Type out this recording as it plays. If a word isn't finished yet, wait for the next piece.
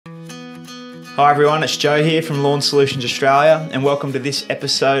Hi everyone, it's Joe here from Lawn Solutions Australia, and welcome to this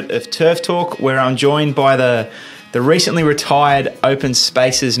episode of Turf Talk, where I'm joined by the recently retired Open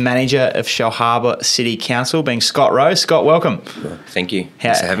Spaces Manager of Shellharbour City Council, being Scott Rowe. Scott, welcome. Thank you.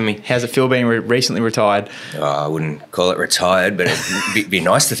 Thanks for having me. How's it feel being recently retired? I wouldn't call it retired, but it'd be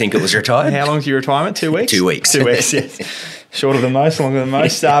nice to think it was retired. How long's your retirement? 2 weeks? 2 weeks. 2 weeks, yes. Shorter than most, longer than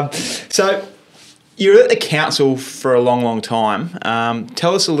most. So you're at the council for a long, long time.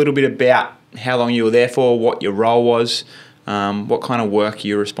 Tell us a little bit about how long you were there for, what your role was, what kind of work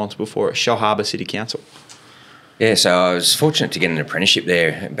you're responsible for at Shellharbour City Council. Yeah, so I was fortunate to get an apprenticeship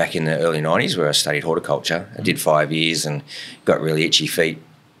there back in the early 90s where I studied horticulture. I did 5 years and got really itchy feet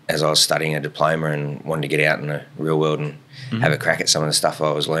as I was studying a diploma and wanted to get out in the real world and have a crack at some of the stuff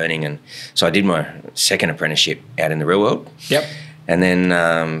I was learning. And so I did my second apprenticeship out in the real world. Yep. And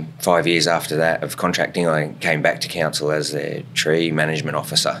then 5 years after that of contracting, I came back to council as their tree management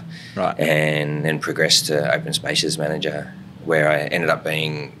officer. Right. And then progressed to open spaces manager, where I ended up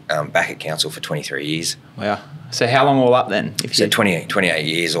being back at council for 23 years. Wow. So how long all up then? So 28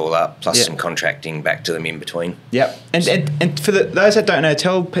 years all up, plus some contracting back to them in between. Yep. And for those that don't know,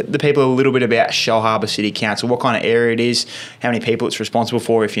 tell the people a little bit about Shellharbour City Council, what kind of area it is, how many people it's responsible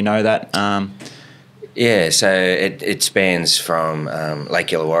for, if you know that. Yeah, so it spans from Lake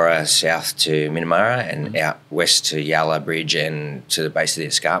Illawarra south to Minamara and out west to Yalla Bridge and to the base of the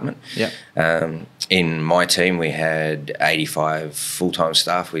escarpment. Yep. In my team, we had 85 full-time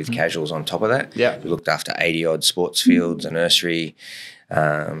staff with casuals on top of that. Yep. We looked after 80-odd sports fields, a nursery,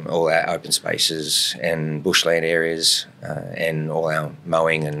 all our open spaces and bushland areas, and all our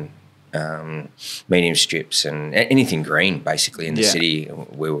mowing and medium strips and anything green, basically, in the city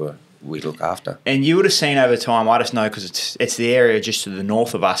we look after. And you would have seen over time, I just know because it's the area just to the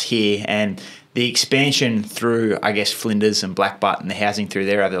north of us here, and the expansion through, I guess, Flinders and Blackbutt and the housing through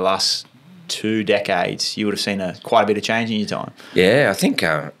there over the last 2 decades, you would have seen quite a bit of change in your time. Yeah, I think,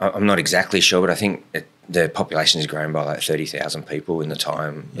 I'm not exactly sure, but I think the population has grown by like 30,000 people in the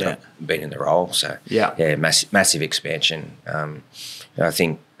time that I've been in the role. So, massive expansion. I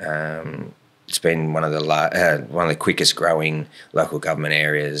think it's been one of the quickest growing local government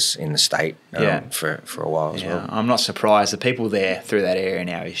areas in the state for a while as well. I'm not surprised. The people there through that area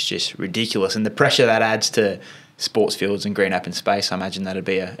now is just ridiculous, and the pressure that adds to sports fields and green open space, I imagine that'd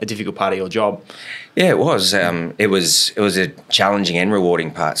be a difficult part of your job. Yeah, it was. It was a challenging and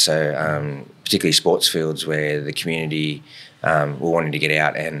rewarding part. So particularly sports fields where the community were wanting to get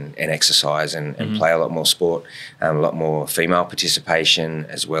out and exercise and play a lot more sport, a lot more female participation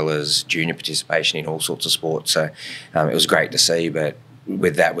as well as junior participation in all sorts of sports. So it was great to see, but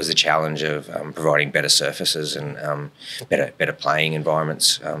with that was the challenge of providing better surfaces and better playing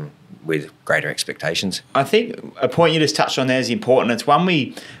environments with greater expectations. I think a point you just touched on there is important. It's one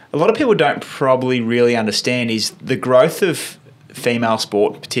a lot of people don't probably really understand is the growth of female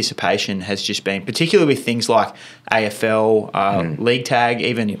sport participation has just been, particularly with things like AFL, league tag,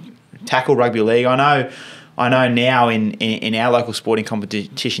 even tackle rugby league. I know now in our local sporting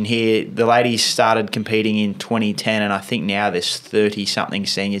competition here, the ladies started competing in 2010, and I think now there's 30-something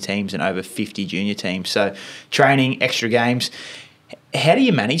senior teams and over 50 junior teams. So training, extra games. How do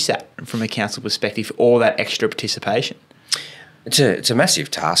you manage that from a council perspective, all that extra participation? It's a massive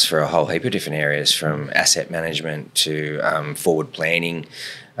task for a whole heap of different areas, from asset management to forward planning.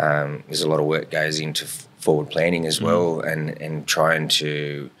 There's a lot of work goes into forward planning as well, and trying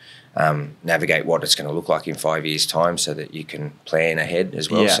to navigate what it's going to look like in 5 years' time so that you can plan ahead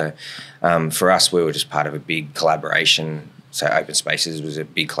as well. Yeah. So for us, we were just part of a big collaboration. So Open Spaces was a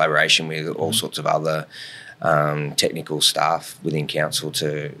big collaboration with all sorts of other technical staff within council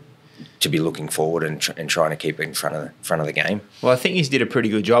to be looking forward and trying to keep it in front of the game. Well, I think you did a pretty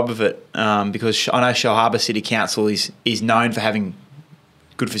good job of it because I know Shellharbour City Council is known for having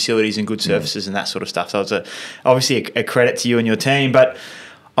good facilities and good surfaces and that sort of stuff. So it's obviously a credit to you and your team. But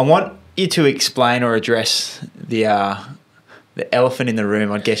I want you to explain or address the elephant in the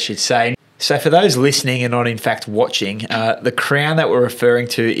room, I guess you'd say. So for those listening and not in fact watching, the crown that we're referring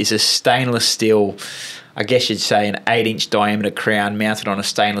to is a stainless steel, I guess you'd say an 8-inch diameter crown mounted on a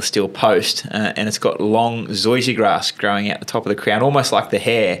stainless steel post, and it's got long zoysia grass growing out the top of the crown, almost like the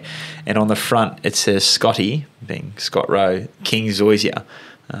hair. And on the front it says Scotty, being Scott Rowe, King Zoysia.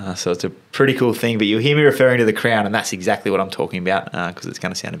 So it's a pretty cool thing, but you'll hear me referring to the crown, and that's exactly what I'm talking about because it's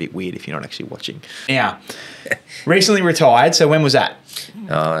going to sound a bit weird if you're not actually watching. Now, recently retired, so when was that?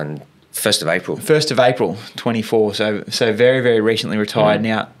 On 1st of April. 1st of April, 24, so very, very recently retired.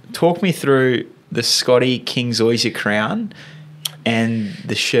 Now, talk me through the Scotty King Zoysia crown and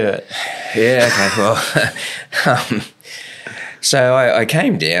the shirt. Yeah, okay, well... So I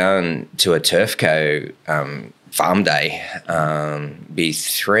came down to a Turfco farm day, be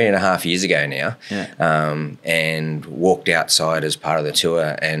 3.5 years ago now, and walked outside as part of the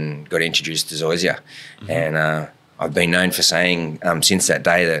tour and got introduced to Zoysia. And I've been known for saying since that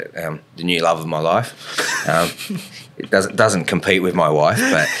day that the new love of my life. It doesn't compete with my wife,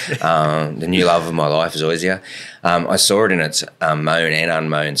 but the new love of my life is Zoysia. I saw it in its mown and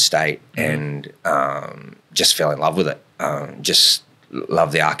unmown state, and just fell in love with it. Just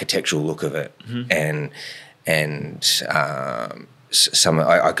love the architectural look of it, and I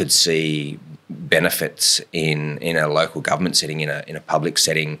could see benefits in a local government setting, in a public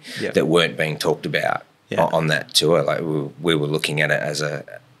setting that weren't being talked about on that tour. Like we were looking at it as a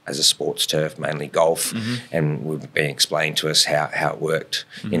sports turf, mainly golf, and we've been explained to us how it worked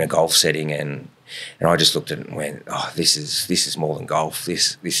in a golf setting, and I just looked at it and went, oh, this is more than golf.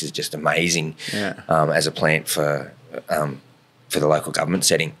 This is just amazing as a plant for the local government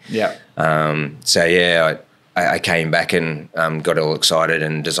setting. I came back and got all excited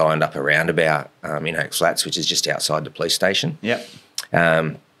and designed up a roundabout in Oak Flats, which is just outside the police station.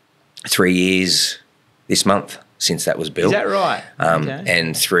 3 years this month since that was built. Is that right?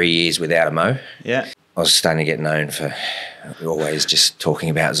 And 3 years without a mow. Yeah. I was starting to get known for always just talking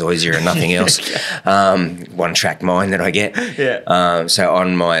about Zoysia and nothing else. One track mind that I get. So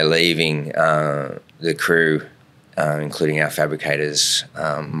on my leaving, the crew, including our fabricators,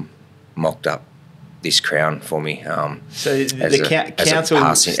 mocked up this crown for me. So the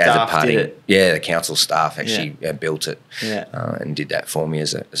council staff did it? Yeah, the council staff actually built it and did that for me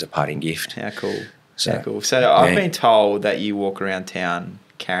as a parting gift. How cool. So I've been told that you walk around town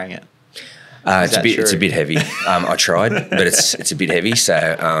carrying it. It's a bit heavy. I tried, but it's a bit heavy.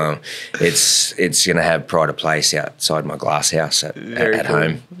 So it's going to have pride of place outside my glass house at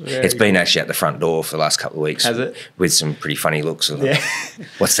home. It's been actually at the front door for the last couple of weeks. Has it? With some pretty funny looks.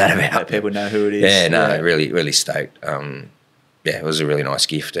 What's that about? Let people know who it is. Really stoked. It was a really nice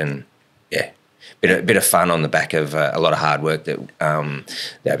gift, and bit of fun on the back of a lot of hard work that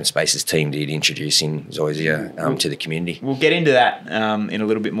the Open Spaces team did introducing Zoysia to the community. We'll get into that in a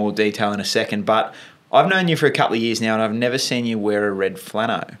little bit more detail in a second, but I've known you for a couple of years now and I've never seen you wear a red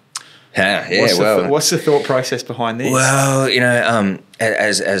flannel. What's the thought process behind this? Well,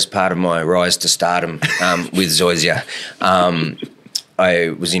 as part of my rise to stardom with Zoysia, I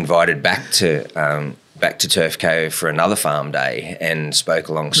was invited back to Turfco for another farm day and spoke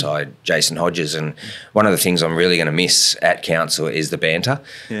alongside Jason Hodges. And one of the things I'm really going to miss at council is the banter.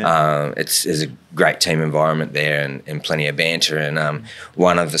 There's a great team environment there and plenty of banter. And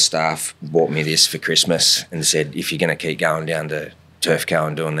one of the staff bought me this for Christmas and said, if you're going to keep going down to Turfco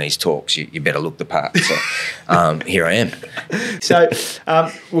and doing these talks, you better look the part. So here I am. So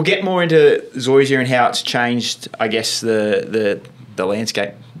we'll get more into Zoysia and how it's changed, I guess, the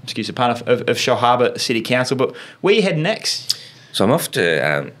landscape, excuse the pun, of Shellharbour City Council. But where are you heading next? So I'm off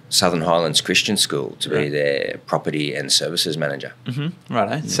to Southern Highlands Christian School to be their property and services manager.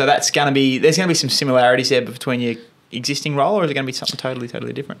 Righto. So there's going to be some similarities there between your existing role, or is it going to be something totally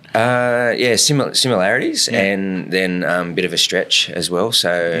different? Similarities, and then a bit of a stretch as well.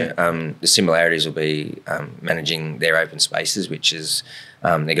 So the similarities will be managing their open spaces, which is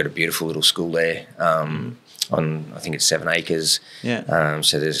they've got a beautiful little school there. On, I think it's 7 acres.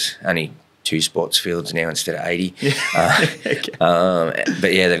 So there's only 2 sports fields now instead of 80. But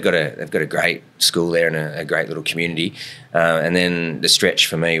they've got a great school there and a great little community. And then the stretch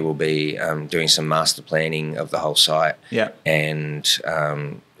for me will be doing some master planning of the whole site. And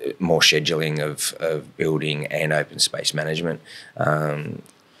more scheduling of building and open space management. So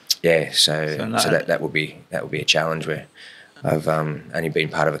that will be a challenge where I've only been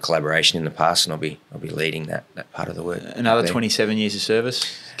part of a collaboration in the past, and I'll be leading that part of the work. Another 27 years of service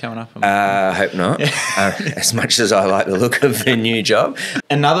coming up? I hope not. As much as I like the look of the new job.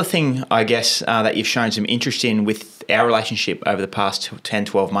 Another thing, I guess, that you've shown some interest in with our relationship over the past 10,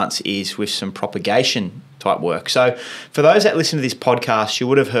 12 months is with some propagation type work. So for those that listen to this podcast, you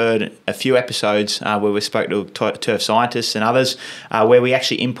would have heard a few episodes where we spoke to turf scientists and others where we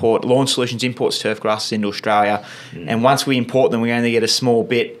actually Lawn Solutions imports turf grasses into Australia. And once we import them, we only get a small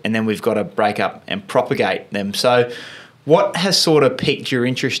bit, and then we've got to break up and propagate them. So what has sort of piqued your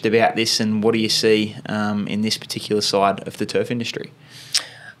interest about this, and what do you see in this particular side of the turf industry?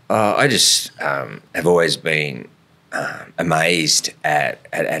 I just have always been amazed at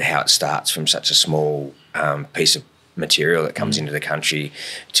how it starts from such a small piece of material that comes into the country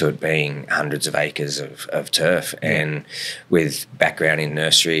to it being hundreds of acres of turf. And with background in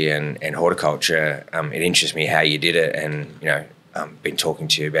nursery and horticulture, it interests me how you did it, and been talking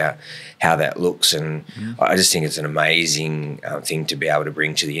to you about how that looks, and I just think it's an amazing thing to be able to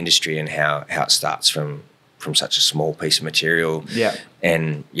bring to the industry, and how it starts from such a small piece of material,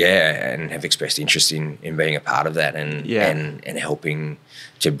 and have expressed interest in being a part of that, and helping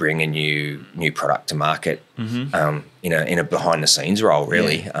to bring a new product to market, in a behind the scenes role,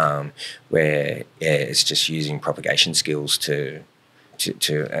 really, where it's just using propagation skills to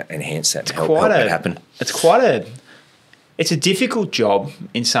enhance that, and help that happen. It's a difficult job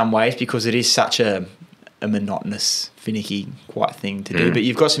in some ways, because it is such a monotonous, finicky, quiet thing to do. But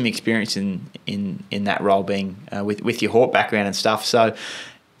you've got some experience in that role, being with your Hawk background and stuff. So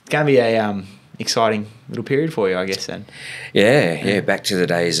it's going to be a exciting little period for you, I guess. Then. Yeah. Back to the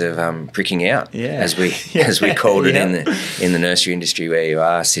days of pricking out, as we called it in the nursery industry, where you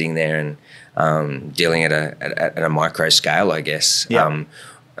are sitting there and dealing at a micro scale, I guess.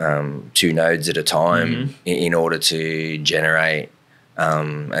 2 nodes at a time in order to generate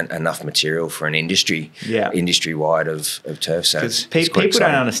enough material for an industry-wide of turf. So people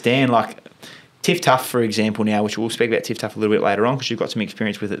don't understand, like Tiff Tough, for example, now, which we'll speak about Tiff Tough a little bit later on, because you've got some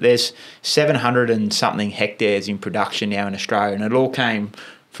experience with it. There's 700 and something hectares in production now in Australia, and it all came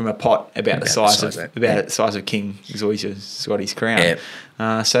from a pot about the size of King Zoysia Scotty's crown. Yeah.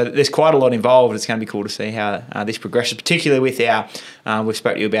 So there's quite a lot involved. It's going to be cool to see how this progresses, particularly with we've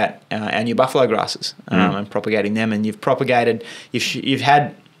spoke to you about our new buffalo grasses and propagating them. And you've just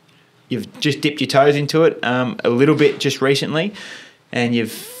dipped your toes into it a little bit just recently, and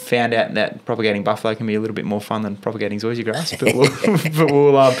you've found out that propagating buffalo can be a little bit more fun than propagating Zoysia grass. But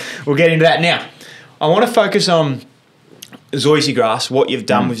we'll get into that now. I want to focus on Zoysia grass, what you've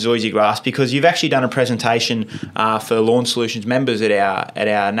done with Zoysia grass, because you've actually done a presentation for Lawn Solutions members at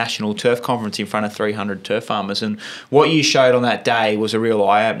our national turf conference in front of 300 turf farmers, and what you showed on that day was a real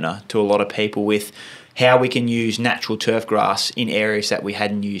eye-opener to a lot of people with how we can use natural turf grass in areas that we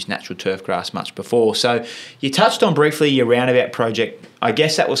hadn't used natural turf grass much before. So you touched on briefly your roundabout project. I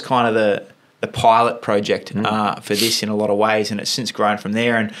guess that was kind of the pilot project for this in a lot of ways, and it's since grown from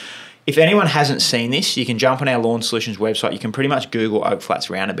there. And if anyone hasn't seen this, you can jump on our Lawn Solutions website. You can pretty much Google Oak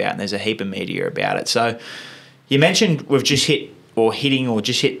Flats Roundabout, and there's a heap of media about it. So you mentioned we've just hit the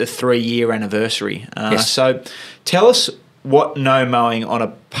 3-year anniversary. Yes. So tell us what no mowing on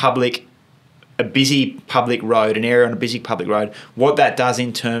a busy public road, an area on a busy public road, what that does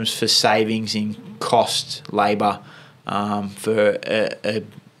in terms for savings in cost, labour for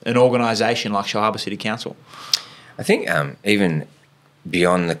an organisation like Shellharbour City Council. I think even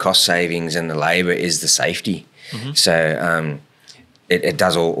beyond the cost savings and the labour is the safety. So it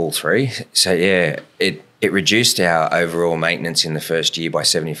does all three. So it reduced our overall maintenance in the first year by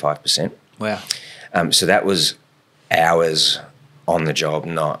 75%. Wow. So that was hours on the job,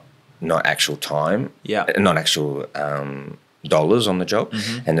 not actual time. Yeah. Not actual dollars on the job.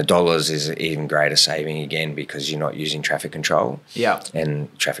 And the dollars is an even greater saving again, because you're not using traffic control. Yeah.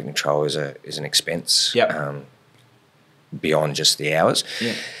 And traffic control is an expense. Yeah. Beyond just the hours.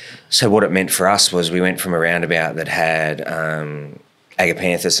 Yeah. So what it meant for us was we went from a roundabout that had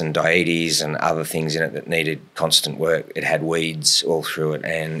agapanthus and dietes and other things in it that needed constant work. It had weeds all through it,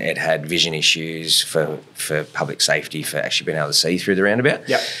 and it had vision issues for public safety, for actually being able to see through the roundabout.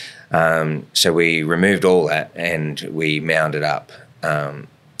 Yep. So we removed all that, and we mounded up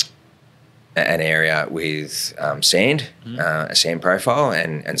an area with sand, a sand profile,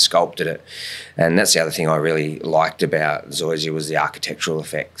 and sculpted it. And that's the other thing I really liked about Zoysia, was the architectural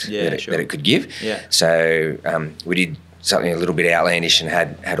effect that it could give. Yeah. So we did something a little bit outlandish and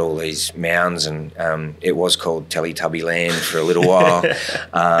had all these mounds, and it was called Teletubby Land for a little while.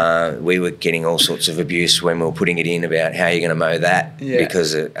 We were getting all sorts of abuse when we were putting it in about how you're going to mow that,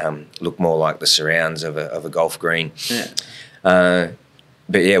 because it looked more like the surrounds of a golf green. Yeah.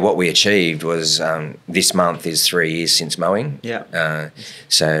 But what we achieved was this month is 3 years since mowing. Yeah.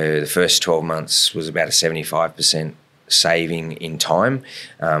 So the first 12 months was about a 75% saving in time.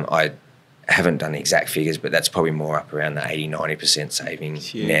 I haven't done the exact figures, but that's probably more up around the 80-90% saving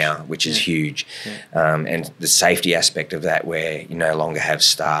now, which is huge. Yeah. And the safety aspect of that, where you no longer have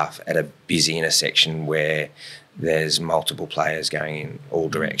staff at a busy intersection where there's multiple players going in all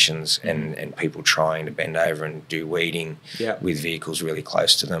directions, and people trying to bend over and do weeding with vehicles really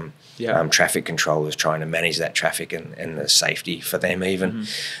close to them. Yeah. Traffic controllers trying to manage that traffic and the safety for them even.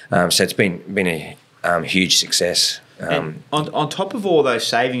 So it's been a huge success. On top of all those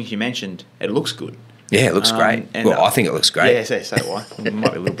savings you mentioned, it looks good. Yeah, it looks great. I think it looks great. Yeah, so do I. It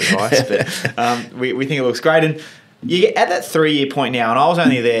might be a little bit biased, but we think it looks great. And you get at that 3-year point now, and I was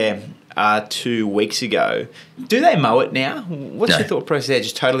only there 2 weeks ago. Do they mow it now? What's your thought process there?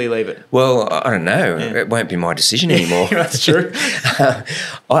 Just totally leave it? Well, I don't know. Yeah. It won't be my decision anymore. That's true.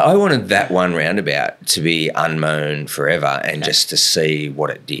 I wanted that one roundabout to be unmown forever and just to see what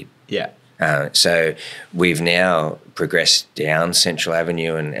it did. Yeah. So we've now progressed down Central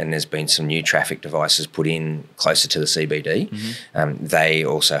Avenue and there's been some new traffic devices put in closer to the CBD. Mm-hmm. They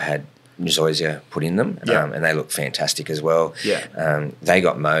also had Zoysia put in them, and they look fantastic as well. Yeah. They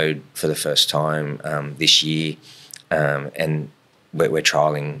got mowed for the first time this year, and we're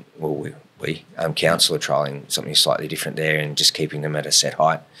trialling. Well, we council are trialling something slightly different there, and just keeping them at a set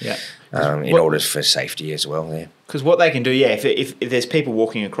height. Yeah. In order for safety as well. There. Because what they can do, if there's people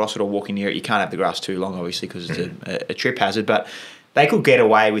walking across it or walking near it, you can't have the grass too long, obviously, because it's a trip hazard. But they could get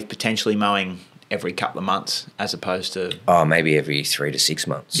away with potentially mowing every couple of months as opposed to... maybe every 3 to 6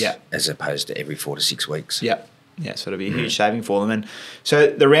 months. Yeah. As opposed to every 4 to 6 weeks. Yeah. Yeah, so it'll be a huge saving for them. And so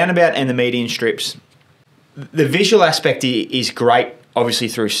the roundabout and the median strips, the visual aspect is great, obviously,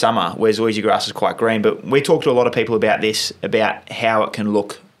 through summer, where Zoysia grass is quite green. But we talk to a lot of people about this, about how it can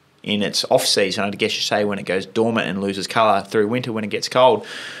look in its off-season, I guess you say, when it goes dormant and loses colour through winter when it gets cold.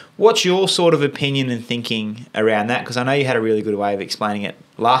 What's your sort of opinion and thinking around that? Because I know you had a really good way of explaining it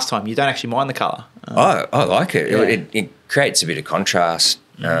last time. You don't actually mind the colour. I like it. Yeah. It creates a bit of contrast.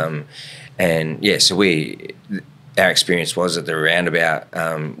 So our experience was that the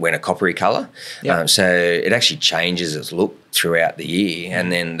roundabout went a coppery colour. Yep. So it actually changes its look throughout the year,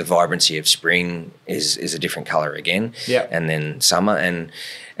 and then the vibrancy of spring is a different colour again. Yep. And then summer. And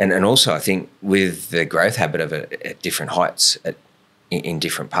also I think with the growth habit of it at different heights in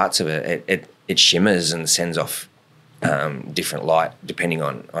different parts of it, it shimmers and sends off different light depending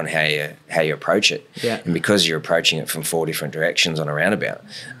on how you approach it. Yeah. And because you're approaching it from 4 different directions on a roundabout,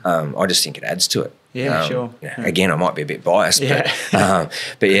 I just think it adds to it. Yeah, sure. Again, I might be a bit biased,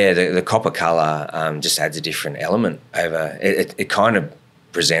 but yeah, the copper colour just adds a different element over. It kind of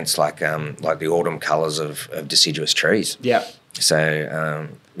presents like the autumn colours of deciduous trees. Yeah. So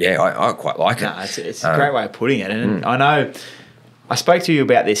I quite like it. It's a great way of putting it, and I know I spoke to you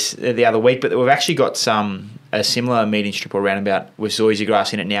about this the other week, but we've actually got a similar median strip or roundabout with Zoysia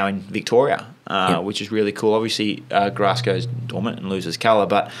grass in it now in Victoria, which is really cool. Obviously, grass goes dormant and loses colour,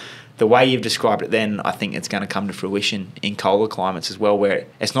 but the way you've described it then, I think it's going to come to fruition in colder climates as well, where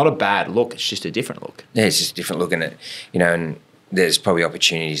it's not a bad look, it's just a different look. Yeah, it's just a different look in it, and there's probably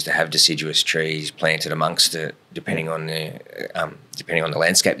opportunities to have deciduous trees planted amongst it, depending on the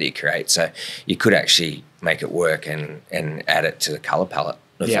landscape that you create. So you could actually make it work and add it to the colour palette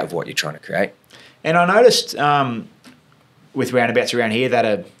of what you're trying to create. And I noticed with roundabouts around here that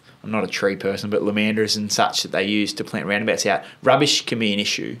I'm not a tree person, but lamanders and such that they use to plant roundabouts out, rubbish can be an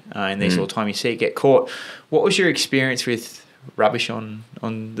issue in these all the time you see it get caught. What was your experience with rubbish on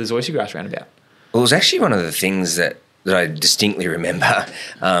the Zoysia grass roundabout? Well, it was actually one of the things that I distinctly remember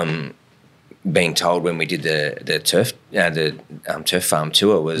being told when we did the turf farm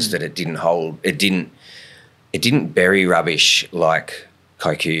tour was that it didn't bury rubbish like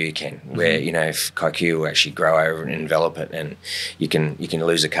kikuyu can, where if kikuyu will actually grow over and envelop it, and you can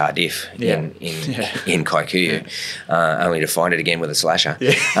lose a car diff in kikuyu, only to find it again with a slasher.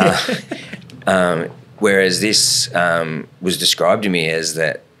 Whereas this was described to me as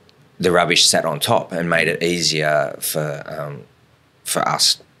that the rubbish sat on top and made it easier for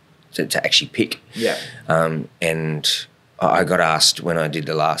us to actually pick. And I got asked when I did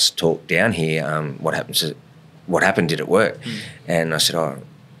the last talk down here, what happened, did it work? And I said,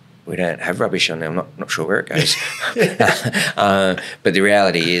 we don't have rubbish on there. I'm not sure where it goes. But the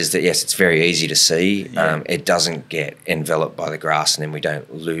reality is that, yes, it's very easy to see. It doesn't get enveloped by the grass and then we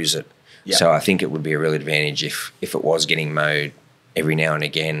don't lose it. So I think it would be a real advantage if it was getting mowed every now and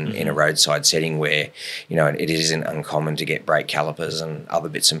again in a roadside setting where, it isn't uncommon to get brake calipers and other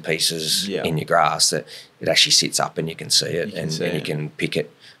bits and pieces in your grass, that it actually sits up and you can see it and you can pick it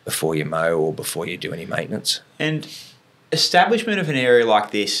before you mow or before you do any maintenance. And establishment of an area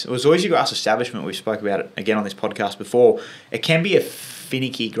like this, or Zoysia grass establishment, we spoke about it again on this podcast before, it can be a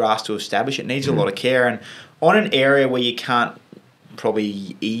finicky grass to establish. It needs a lot of care, and on an area where you can't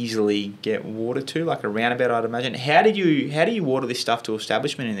probably easily get water to, like a roundabout, I'd imagine. How do you water this stuff to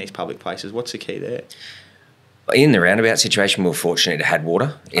establishment in these public places? What's the key there? In the roundabout situation, we were fortunate to have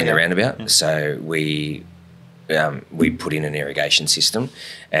water in the roundabout, so we put in an irrigation system,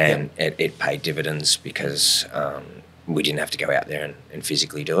 and it paid dividends because we didn't have to go out there and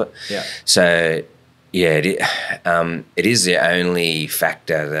physically do it. So it is the only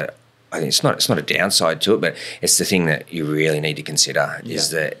factor that I think it's not a downside to it, but it's the thing that you really need to consider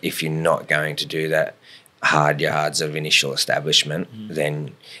is that if you're not going to do that, hard yards of initial establishment,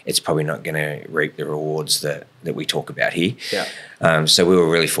 then it's probably not going to reap the rewards that we talk about here. Yeah. So we were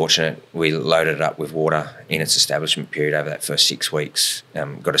really fortunate. We loaded it up with water in its establishment period over that first 6 weeks.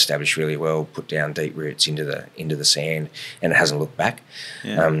 Got established really well, put down deep roots into the sand, and it hasn't looked back.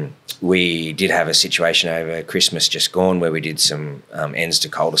 Yeah. We did have a situation over Christmas just gone where we did some ends to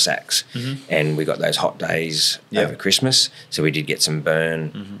cul-de-sacs, and we got those hot days over Christmas. So we did get some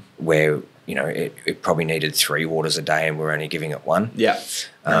burn where, you know, it probably needed 3 waters a day and we're only giving it 1. Yeah.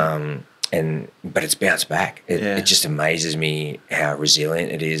 But it's bounced back. It just amazes me how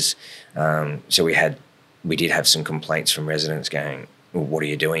resilient it is. So we did have some complaints from residents going, well, what are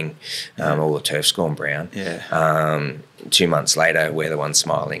you doing? All the turf's gone brown. Yeah. 2 months later, we're the ones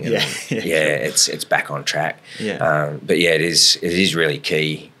smiling. And it's back on track. Yeah. But yeah, it is really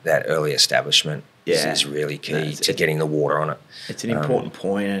key. That early establishment is really key to getting the water on it. It's an important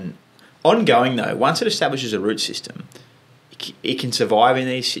point. And ongoing though, once it establishes a root system, it can survive in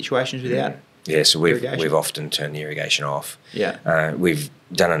these situations without. Yeah, so we've often turned the irrigation off. Yeah. We've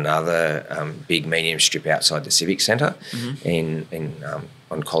done another big medium strip outside the Civic Centre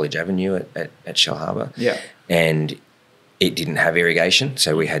on College Avenue at Shellharbour. Yeah. And it didn't have irrigation,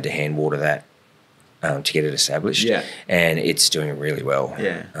 so we had to hand water that to get it established. Yeah. And it's doing really well.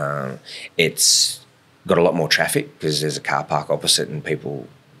 Yeah. It's got a lot more traffic because there's a car park opposite and people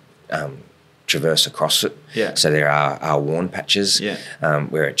traverse across it. Yeah. So there are worn patches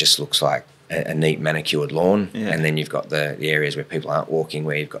where it just looks like a neat manicured lawn, and then you've got the areas where people aren't walking,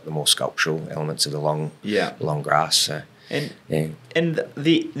 where you've got the more sculptural elements of the long grass. So and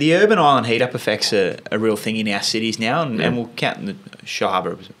the urban island heat up effects are a real thing in our cities now, and we'll count the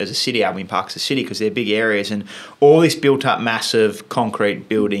Shellharbour as a city, Albion Park's a city because they're big areas, and all this built up massive concrete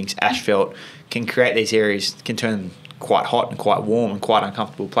buildings, asphalt, can create these areas, can turn them quite hot and quite warm and quite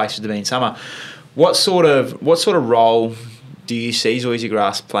uncomfortable places to be in summer. What sort of role do you see Zoysia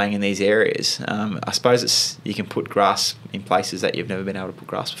grass playing in these areas? I suppose you can put grass in places that you've never been able to put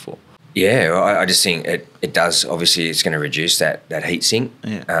grass before. Yeah, well, I just think it does. Obviously, it's going to reduce that heat sink.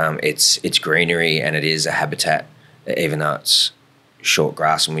 Yeah. It's greenery and it is a habitat, even though it's short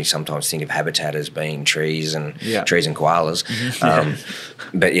grass, and we sometimes think of habitat as being trees and koalas.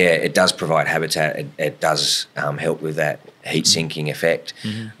 But yeah, it does provide habitat. It does help with that heat sinking effect,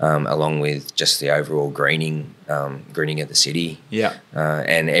 along with just the overall greening of the city. Yeah,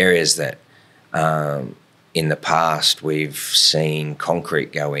 and areas that in the past we've seen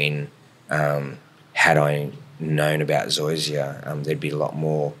concrete go in. Had I known about Zoysia, there'd be a lot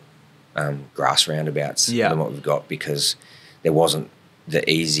more grass roundabouts than what we've got, because there wasn't the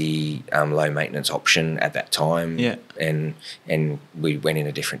easy low maintenance option at that time. Yeah. And we went in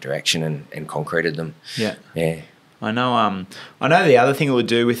a different direction and concreted them. Yeah. Yeah. I know the other thing it would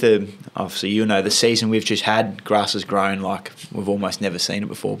do with obviously the season we've just had, grass has grown like we've almost never seen it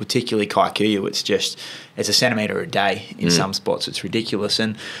before, particularly Kaikuyu. It's a centimetre a day in some spots. It's ridiculous.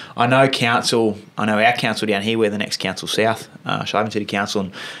 And I know our council down here, we're the next council south, Shellharbour City Council,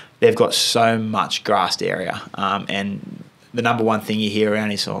 and they've got so much grassed area. And the number one thing you hear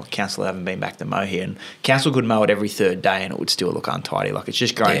around is, council haven't been back to mow here. And council could mow it every third day and it would still look untidy. Like, it's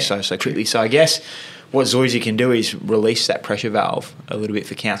just growing so quickly. So I guess what Zoysia can do is release that pressure valve a little bit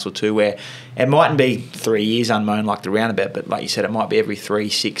for council too, where it mightn't be 3 years unmown like the roundabout, but like you said, it might be every 3,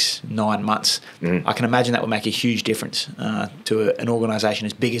 6, 9 months. I can imagine that would make a huge difference to an organisation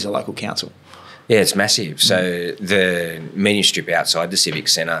as big as a local council. Yeah, it's massive. So the medium strip outside the Civic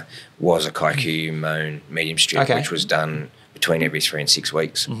Centre was a Kaikuyu mown medium strip, which was done between every 3 and 6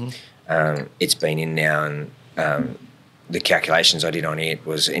 weeks. It's been in now, and the calculations I did on it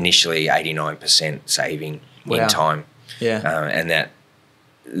was initially 89% saving in time. Yeah. And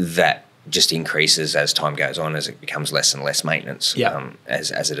that just increases as time goes on, as it becomes less and less maintenance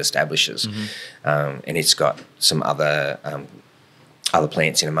as it establishes. And it's got some other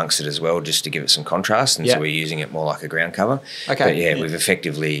plants in amongst it as well, just to give it some contrast, and so we're using it more like a ground cover. But we've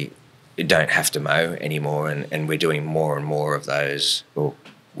effectively don't have to mow anymore, and we're doing more and more of those. Well,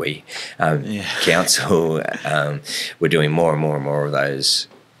 council, we're doing more and more of those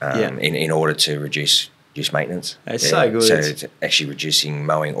in order to reduce maintenance. It's so good. So it's actually reducing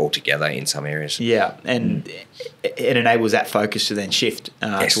mowing altogether in some areas. Yeah, and it enables that focus to then shift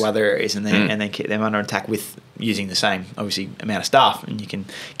to other areas, and then keep them under attack with using the same, obviously, amount of staff, and you can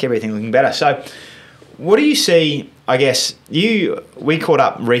keep everything looking better. So what do you see? I guess we caught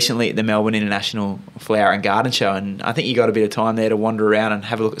up recently at the Melbourne International Flower and Garden Show, and I think you got a bit of time there to wander around and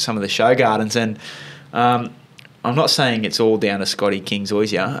have a look at some of the show gardens. And I'm not saying it's all down to Scotty King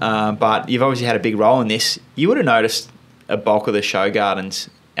Zoysia, but you've obviously had a big role in this. You would have noticed a bulk of the show gardens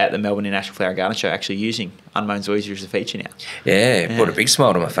at the Melbourne International Flower and Garden Show actually using unmown zoysia as a feature now. Yeah, it brought a big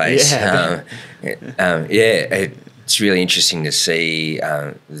smile to my face. Yeah. It's really interesting to see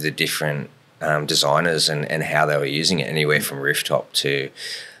the different designers and how they were using it, anywhere from rooftop to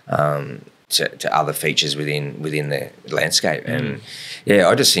other features within the landscape. And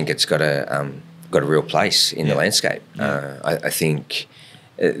I just think it's got a real place in the landscape. I think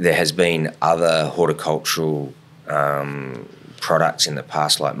there has been other horticultural products in the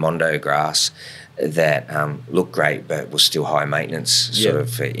past, like Mondo grass, that look great but was still high maintenance, sort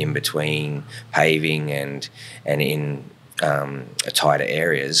of in between paving and in tighter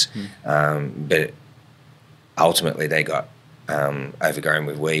areas. But ultimately they got overgrown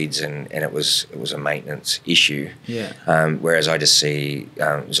with weeds, and it was a maintenance issue. Whereas I just see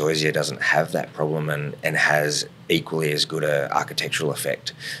Zoysia doesn't have that problem and has equally as good a architectural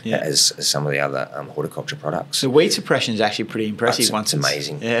effect as some of the other horticulture products. So weed suppression is actually pretty impressive. It's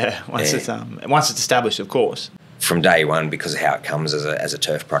amazing. Once it's established, of course. From day one, because of how it comes as a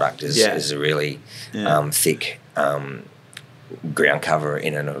turf product, is a really thick ground cover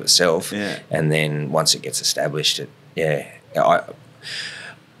in and of itself. And then once it gets established, I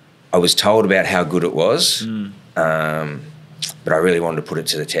was told about how good it was, but I really wanted to put it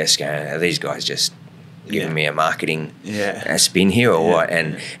to the test. Going, are these guys just giving me a marketing spin here or what?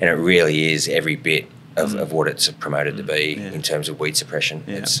 And it really is every bit of what it's promoted to be in terms of weed suppression.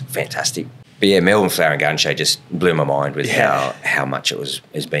 It's fantastic. But Melbourne Flower and Garden Show just blew my mind with how much it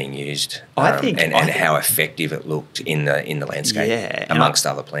is being used. I think how effective it looked in the landscape amongst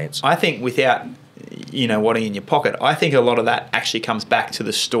other plants. I think without wanting in your pocket, I think a lot of that actually comes back to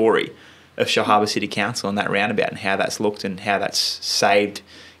the story of Shellharbour City Council and that roundabout, and how that's looked and how that's saved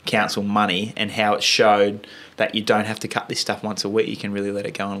council money, and how it showed that you don't have to cut this stuff once a week. You can really let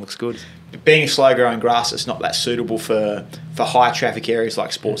it go and it looks good. Being a slow growing grass, it's not that suitable for high traffic areas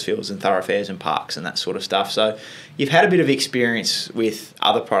like sports fields and thoroughfares and parks and that sort of stuff. So you've had a bit of experience with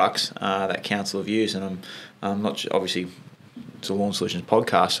other products that council have used, and I'm not obviously, it's a Lawn Solutions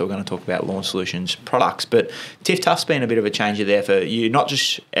podcast, so we're going to talk about Lawn Solutions products. But TifTuf's been a bit of a changer there for you, not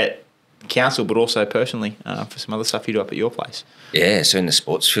just at council, but also personally for some other stuff you do up at your place. Yeah, so in the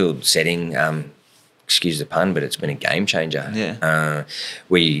sports field setting, excuse the pun, but it's been a game changer.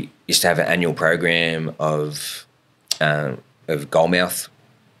 We used to have an annual program of goalmouth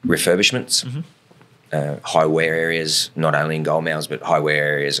refurbishments, high wear areas, not only in goalmouths, but high wear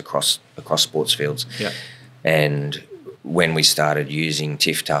areas across sports fields. And when we started using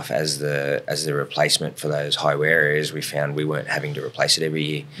TifTuf as the replacement for those high wear areas, we found we weren't having to replace it every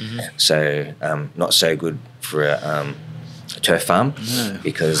year. So not so good for a turf farm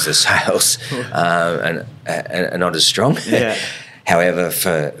because the sales are not as strong. However,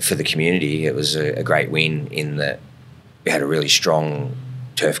 for the community, it was a great win in that we had a really strong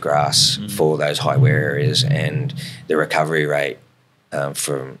turf grass for those high wear areas, and the recovery rate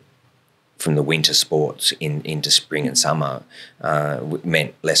from the winter sports into spring and summer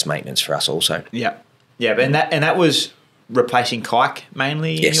meant less maintenance for us also. And that was replacing kike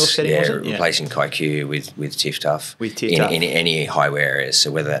mainly in your setting, was it? Replacing kike with TifTuf. In any high wear areas,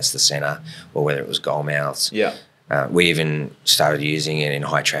 so whether that's the centre or whether it was goalmouths. We even started using it in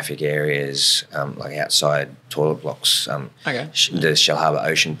high traffic areas, like outside toilet blocks. The Shellharbour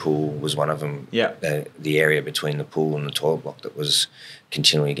Ocean Pool was one of them. The area between the pool and the toilet block that was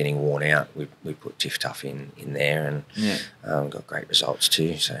continually getting worn out, we put TifTuf in there, and got great results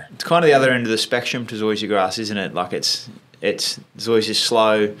too. So it's kind of the other end of the spectrum to zoysia grass, isn't it? Like it's zoysia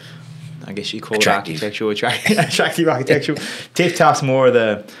slow, I guess you call attractive. It attractive architectural. TifTuf's more of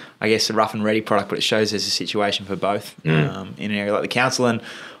the rough and ready product, but it shows there's a situation for both in an area like the council. And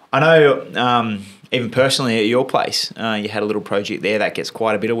I know even personally at your place, you had a little project there that gets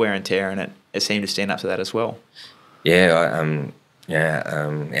quite a bit of wear and tear, and it seemed to stand up to that as well.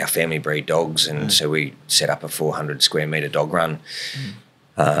 Our family breed dogs, and so we set up a 400 square metre dog run,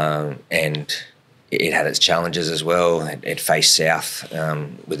 and it had its challenges as well. It faced south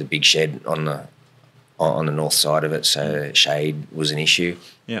with a big shed on the north side of it, so shade was an issue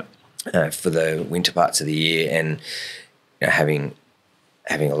for the winter parts of the year, and having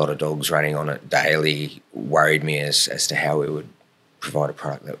a lot of dogs running on it daily worried me as to how we would provide a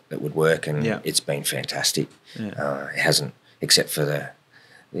product that would work, and it's been fantastic. It hasn't, except for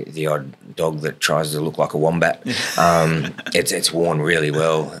the odd dog that tries to look like a wombat. It's worn really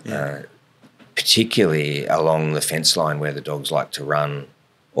well, particularly along the fence line where the dogs like to run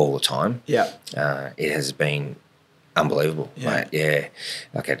all the time. It has been unbelievable.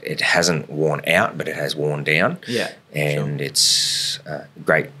 It hasn't worn out, but it has worn down. It's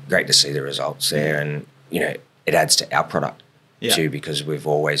great to see the results there, and it adds to our product too, because we've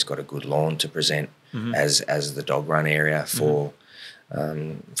always got a good lawn to present as the dog run area for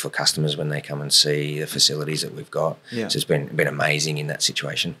customers when they come and see the facilities that we've got. So it's been amazing in that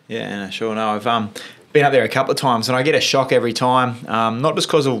situation. Yeah, sure. No, I've been up there a couple of times, and I get a shock every time. Not just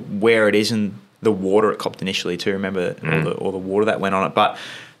because of where it is and the water it copped initially too. Remember all the water that went on it, but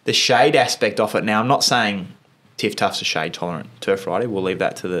the shade aspect of it. Now, I'm not saying Tiff Tuff's a shade tolerant turf rider. We'll leave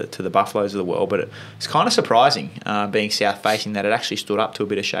that to the Buffaloes of the world, but it's kind of surprising, being south facing, that it actually stood up to a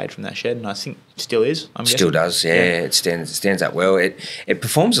bit of shade from that shed, and I think still is. Still does, yeah. It stands up well. It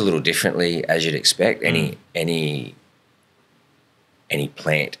performs a little differently, as you'd expect. Any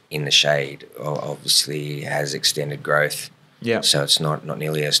plant in the shade obviously has extended growth, so it's not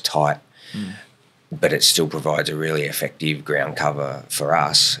nearly as tight. But it still provides a really effective ground cover for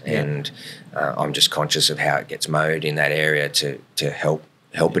us, and I'm just conscious of how it gets mowed in that area to help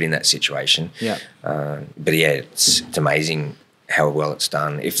it in that situation. But yeah, it's amazing how well it's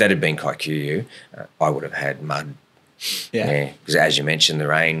done. If that had been Kaikuyu, I would have had mud. Because as you mentioned, the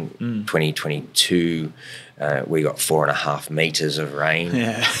rain, 2022, we got 4.5 metres of rain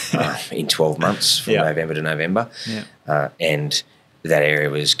in 12 months from November to November, and that area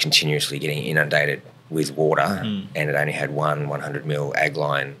was continuously getting inundated with water, and it only had 100 mil ag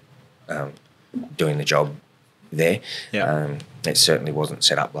line doing the job there. It certainly wasn't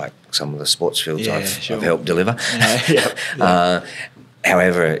set up like some of the sports fields I've helped deliver.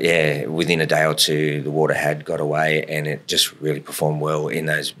 However, within a day or two, the water had got away, and it just really performed well in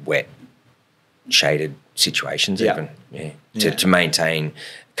those wet, shaded situations to maintain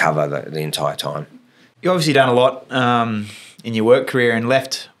cover the entire time. You've obviously done a lot in your work career and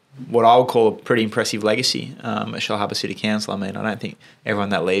left what I would call a pretty impressive legacy at Shellharbour City Council. I mean, I don't think everyone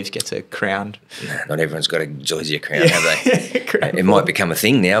that leaves gets a crown. No, not everyone's got a Zoysia crown, have they? It might become a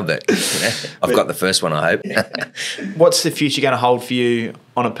thing now, but I've got the first one, I hope. What's the future going to hold for you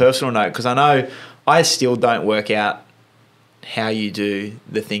on a personal note? Because I know I still don't work out how you do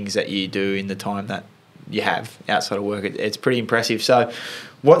the things that you do in the time that you have outside of work. It's pretty impressive. So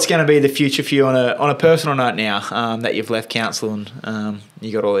what's going to be the future for you on a personal note now that you've left council and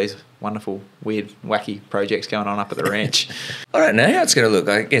you got all these wonderful, weird, wacky projects going on up at the ranch? I don't know how it's going to look.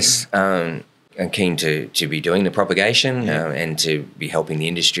 I guess I'm keen to be doing the propagation and to be helping the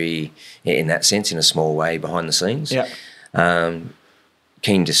industry in that sense, in a small way, behind the scenes.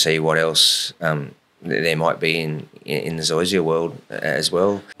 Keen to see what else there might be in the Zoysia world as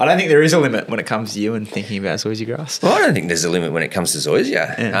well. I don't think there is a limit when it comes to you and thinking about Zoysia grass. Well, I don't think there's a limit when it comes to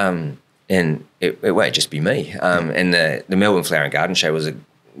Zoysia. And it won't just be me. And the Melbourne Flower and Garden Show was a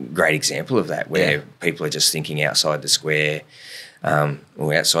great example of that, where people are just thinking outside the square,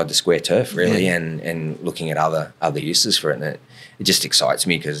 or outside the square turf, really, and looking at other uses for it. And it just excites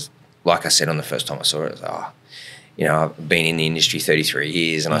me because, like I said on the first time I saw it, I've been in the industry 33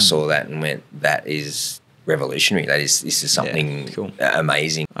 years, and I saw that and went, that is revolutionary. This is something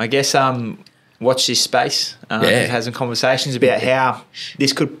amazing. I guess watch this space. Have some conversations about how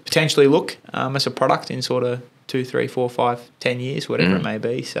this could potentially look as a product in sort of 2, 3, 4, 5, 10 years, whatever it may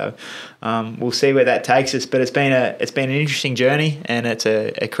be. So we'll see where that takes us. But it's been an interesting journey, and it's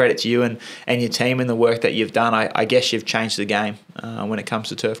a credit to you and your team and the work that you've done. I guess you've changed the game when it comes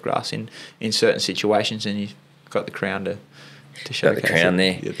to turf grass in certain situations, and you've got the crown to show the crown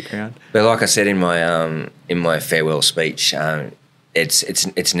there. The crown. But like I said in my farewell speech,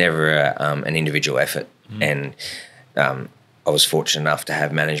 it's never an individual effort, and I was fortunate enough to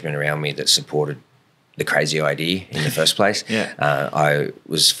have management around me that supported the crazy idea in the first place. I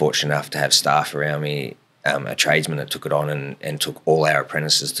was fortunate enough to have staff around me, a tradesman that took it on and took all our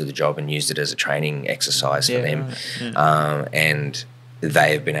apprentices to the job and used it as a training exercise for them, and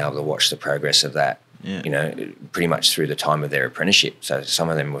they have been able to watch the progress of that. Pretty much through the time of their apprenticeship. So some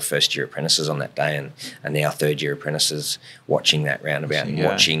of them were first-year apprentices on that day, and now third-year apprentices watching that roundabout and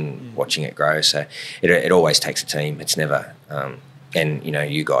watching it grow. So it always takes a team. It's never and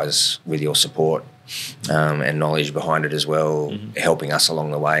you guys with your support and knowledge behind it as well, helping us along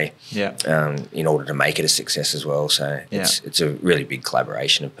the way in order to make it a success as well. So it's a really big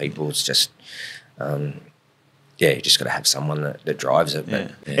collaboration of people. It's just you just got to have someone that drives it.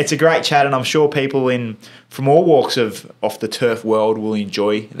 But, It's a great chat, and I'm sure people from all walks of the turf world will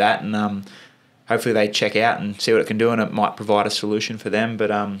enjoy that, and hopefully they check out and see what it can do, and it might provide a solution for them. But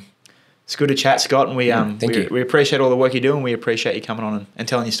it's good to chat, Scott, and we appreciate all the work you do, and we appreciate you coming on and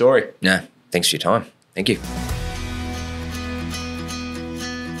telling your story. No, thanks for your time. Thank you.